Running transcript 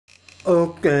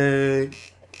Okay.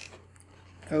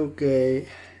 Okay.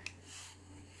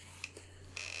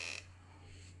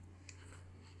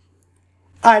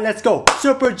 Alright, let's go.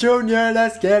 Super Junior,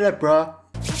 let's get it, bro.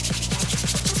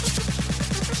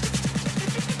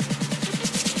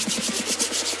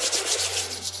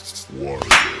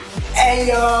 Hey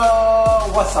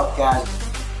yo! What's up, guys?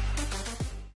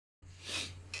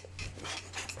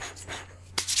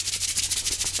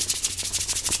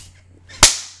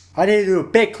 I need to do a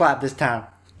big clap this time.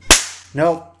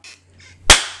 Nope.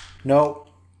 Nope.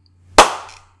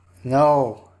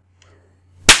 No.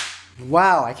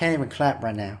 Wow, I can't even clap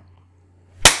right now.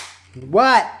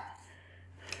 What?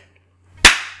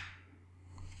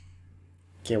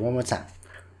 Okay, one more time.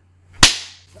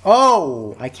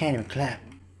 Oh, I can't even clap.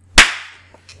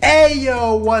 Hey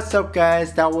yo, what's up,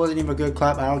 guys? That wasn't even a good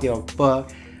clap. I don't give a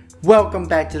fuck. Welcome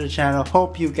back to the channel.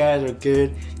 Hope you guys are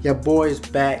good. Your boy's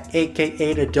back,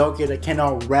 aka the donkey that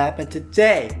cannot rap. And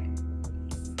today,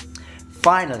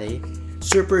 finally,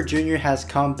 Super Junior has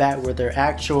come back with their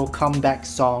actual comeback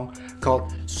song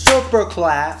called Super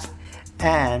Clap.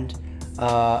 And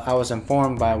I was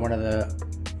informed by one of the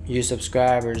you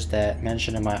subscribers that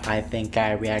mentioned in my I Think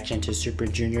Guy reaction to Super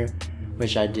Junior,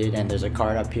 which I did, and there's a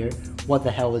card up here. What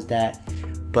the hell was that?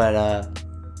 But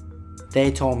they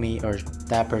told me, or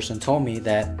that person told me,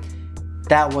 that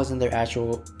that wasn't their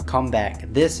actual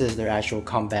comeback. This is their actual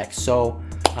comeback, so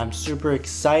I'm super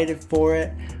excited for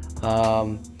it.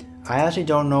 I actually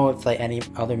don't know if like any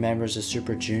other members of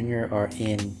Super Junior are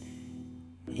in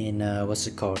what's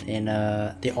it called, in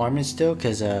the army still,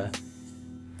 because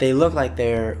they look like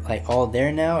they're like all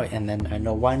there now. And then I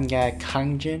know one guy,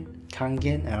 Kangjin,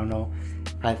 I don't know,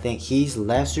 I think he's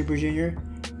left Super Junior.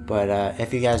 But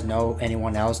if you guys know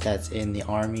anyone else that's in the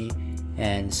army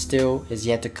and still is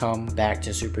yet to come back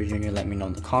to Super Junior, let me know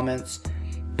in the comments.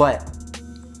 But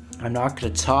I'm not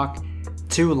going to talk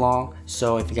too long,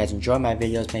 so if you guys enjoy my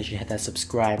videos, make sure you hit that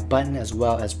subscribe button, as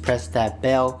well as press that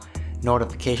bell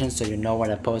notification so you know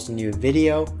when I post a new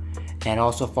video. And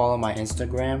also follow my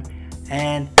Instagram.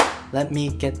 And let me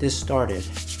get this started.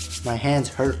 My hands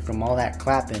hurt from all that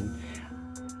clapping.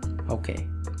 Okay.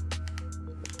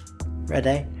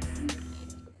 Ready?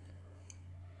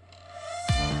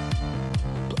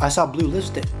 I saw blue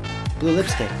lipstick. Blue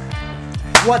lipstick.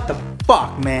 What the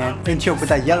fuck, man? Ain't you with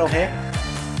that yellow hair?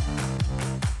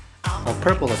 Oh,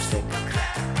 purple lipstick.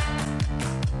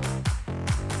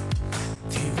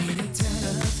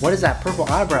 What is that? Purple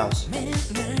eyebrows.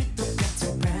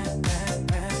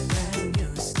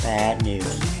 Bad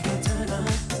news.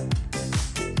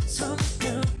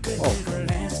 Oh.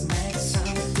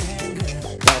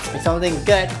 Let's make something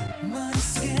good.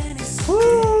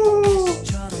 Woo!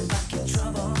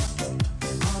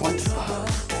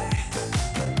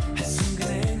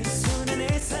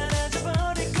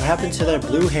 What happened to their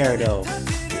blue hair though?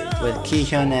 With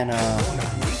Kihyun and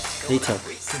Lito.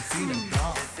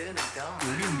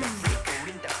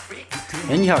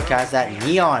 And you guys, that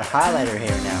neon highlighter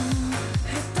hair now.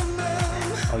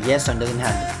 Oh, Yesun doesn't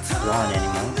have blonde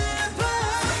anymore.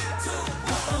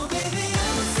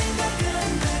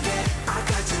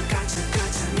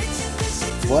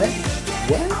 What?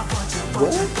 What?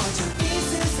 What?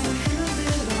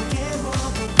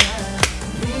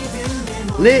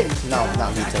 Lit? No,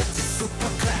 not Lito.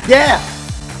 Yeah!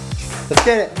 Let's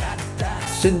get it.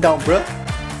 Sit down, bro.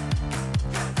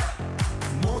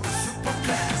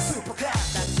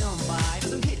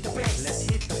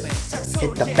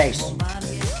 Hit the face.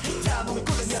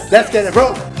 Let's get it,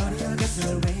 bro.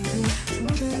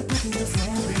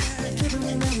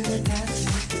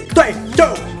 3, 2,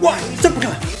 1, super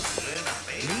cut.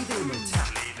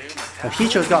 Oh,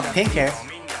 Hicho's got pink hair.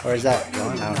 Or is that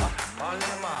blonde? I don't know.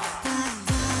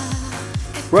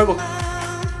 Robo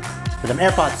with them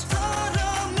AirPods.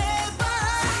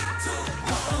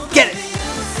 Get it!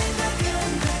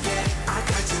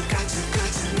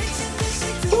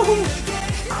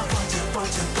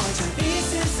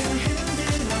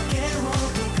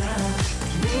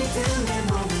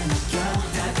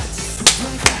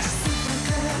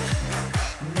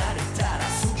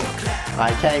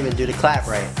 I can't even do the clap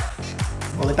right.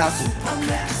 Only bouncing.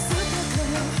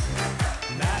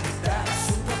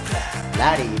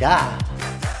 La-di-da.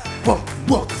 Whoa,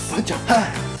 whoa, punch up.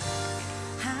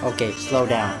 Okay, slow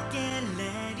down.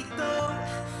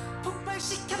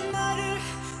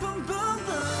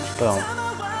 Boom.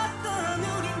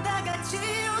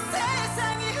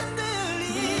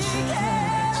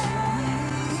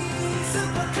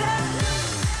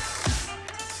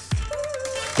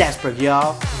 Desperate,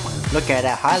 y'all. Look at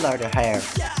that highlighter hair.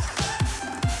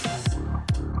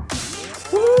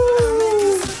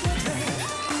 Woo!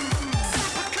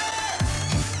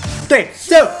 3,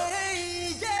 2.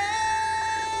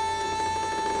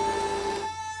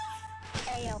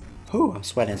 Ooh, I'm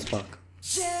sweating as fuck.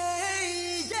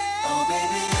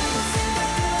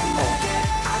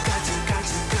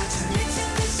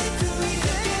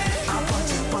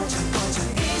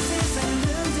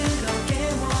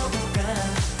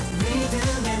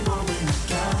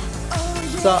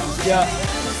 So, yeah.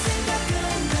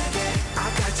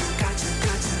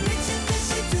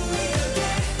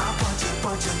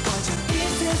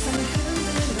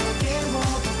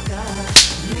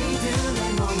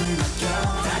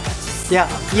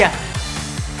 Yeah.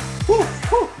 Woo,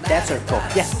 that's her goal.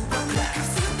 Yeah.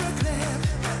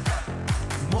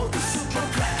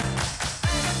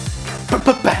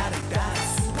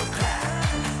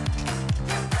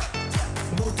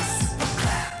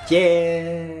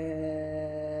 Yeah.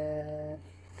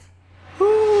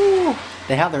 Woo.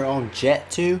 They have their own jet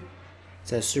too. It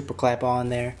says super clap on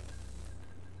there.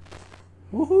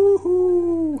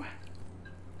 Woohoo!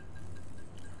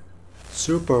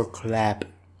 Super clap.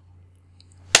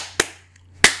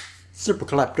 Super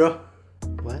clap, bro.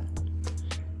 What?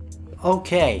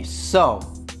 Okay, so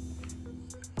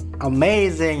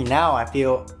amazing. Now I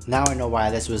know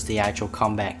why this was the actual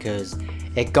comeback, because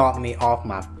it got me off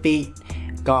my feet.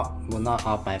 Well, not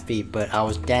off my feet, but I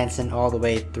was dancing all the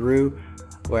way through.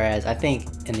 Whereas I think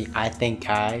in the I Think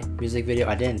I music video,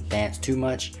 I didn't dance too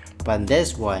much. But in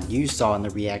this one, you saw in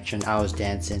the reaction, I was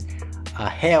dancing a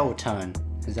hell ton.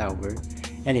 Is that a word?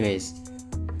 Anyways,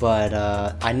 but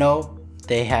I know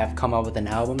they have come up with an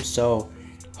album, so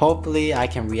hopefully I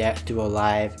can do a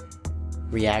live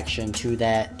reaction to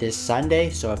that this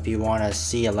Sunday. So if you want to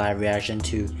see a live reaction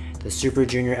to the Super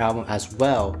Junior album as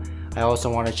well, I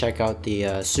also want to check out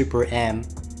the Super M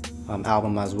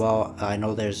album as well. I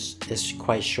know it's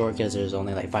quite short because there's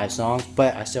only like 5 songs,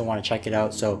 but I still want to check it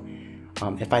out. So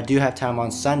if I do have time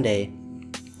on Sunday,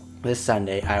 this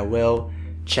Sunday, I will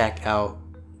check out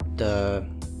the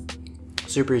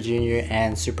Super Junior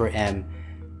and Super M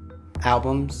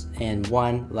albums in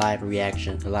one live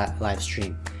reaction, live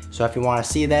stream. So if you want to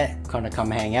see that, kind of come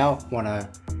hang out, want to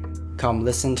come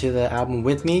listen to the album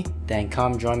with me, then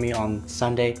come join me on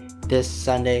Sunday, this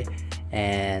Sunday.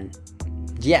 And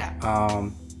yeah,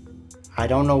 I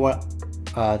don't know what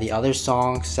the other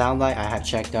songs sound like. I have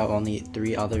checked out only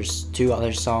 2 other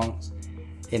songs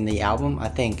in the album. I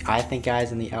think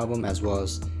I's in the album, as well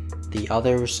as the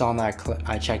other song that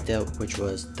I checked out, which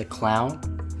was The Crown.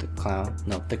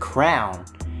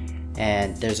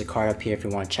 And there's a card up here if you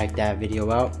want to check that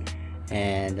video out.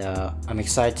 And I'm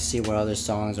excited to see what other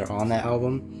songs are on that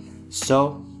album.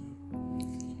 So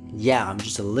yeah, I'm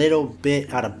just a little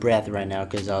bit out of breath right now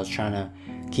because I was trying to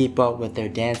keep up with their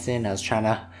dancing. I was trying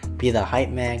to be the hype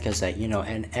man, because like, you know,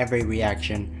 in every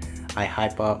reaction I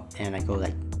hype up and I go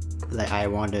like I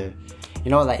want to,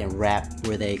 you know, like in rap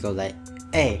where they go like,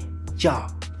 hey, yeah,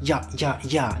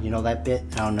 you know that bit?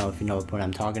 I don't know if you know what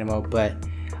I'm talking about, but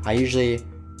I usually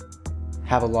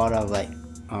have a lot of like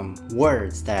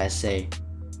words that I say,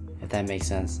 if that makes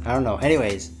sense. I don't know.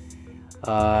 Anyways,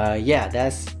 yeah,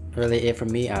 that's really it for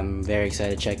me. I'm very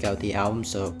excited to check out the album.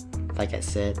 So like I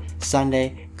said,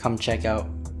 Sunday, come check out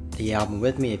the album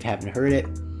with me if you haven't heard it.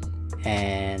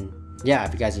 And yeah,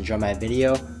 if you guys enjoyed my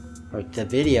video or the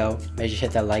video, make sure you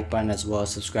hit that like button, as well as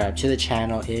subscribe to the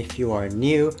channel if you are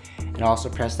new, and also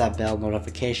press that bell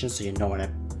notification so you know when I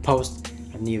post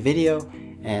a new video.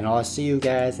 And I'll see you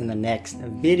guys in the next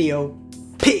video.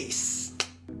 Peace.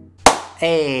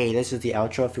 Hey, this is the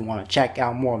outro. If you want to check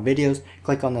out more videos,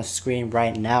 click on the screen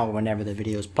right now whenever the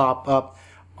videos pop up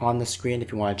on the screen.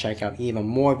 If you want to check out even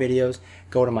more videos,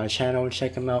 go to my channel and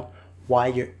check them out.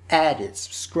 While you're at it,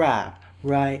 subscribe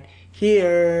right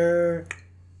here.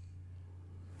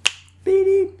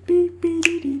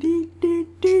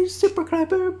 Super clap,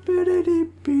 super clap,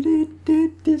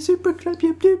 super clap,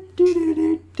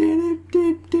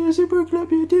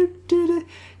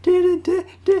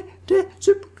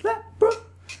 super clap, bro,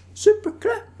 super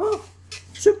clap, oh,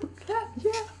 super clap,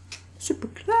 yeah, super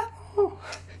clap, oh,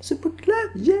 super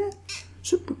clap, yeah,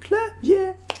 super clap,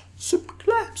 yeah, super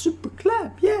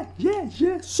clap, yeah,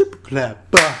 super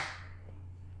clap.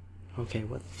 Okay,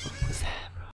 what the fuck was that?